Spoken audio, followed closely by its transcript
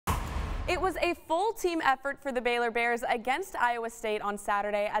It was a full team effort for the Baylor Bears against Iowa State on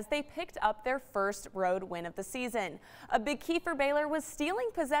Saturday as they picked up their first road win of the season. A big key for Baylor was stealing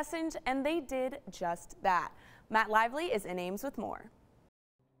possession, and they did just that. Matt Lively is in Ames with more.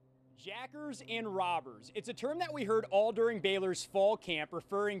 Jackers and robbers. It's a term that we heard all during Baylor's fall camp,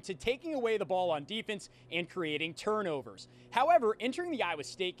 referring to taking away the ball on defense and creating turnovers. However, entering the Iowa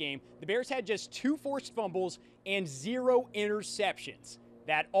State game, the Bears had just 2 forced fumbles and 0 interceptions.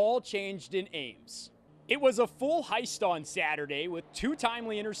 That all changed in Ames. It was a full heist on Saturday with 2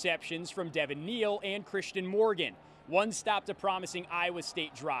 timely interceptions from Devin Neal and Christian Morgan. One stopped a promising Iowa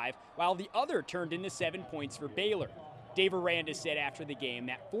State drive, while the other turned into 7 points for Baylor. Dave Aranda said after the game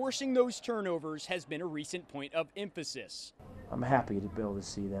that forcing those turnovers has been a recent point of emphasis. I'm happy to be able to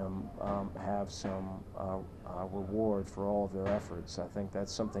see them have some reward for all of their efforts. I think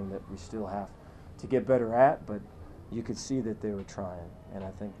that's something that we still have to get better at, but you could see that they were trying, and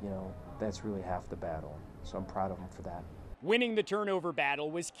I think, that's really half the battle. So I'm proud of them for that. Winning the turnover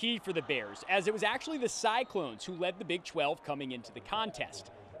battle was key for the Bears, as it was actually the Cyclones who led the Big 12 coming into the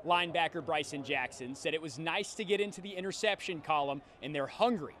contest. Linebacker Bryson Jackson said it was nice to get into the interception column, and they're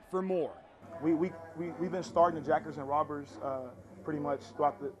hungry for more. We've been starting the Jackers and robbers pretty much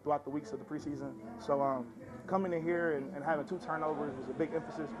throughout the weeks of the preseason. So coming in here and having 2 turnovers was a big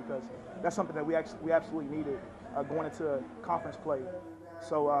emphasis because that's something that we absolutely needed going into conference play.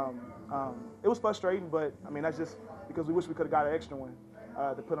 So it was frustrating, but I mean that's just because we wish we could have got an extra one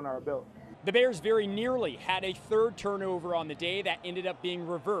to put on our belt. The Bears very nearly had a 3rd turnover on the day that ended up being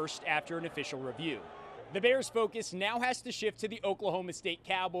reversed after an official review. The Bears' focus now has to shift to the Oklahoma State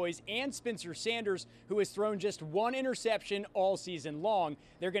Cowboys and Spencer Sanders, who has thrown just 1 interception all season long.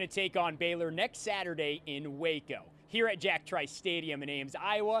 They're going to take on Baylor next Saturday in Waco. Here at Jack Trice Stadium in Ames,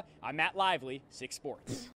 Iowa, I'm Matt Lively, 6 Sports.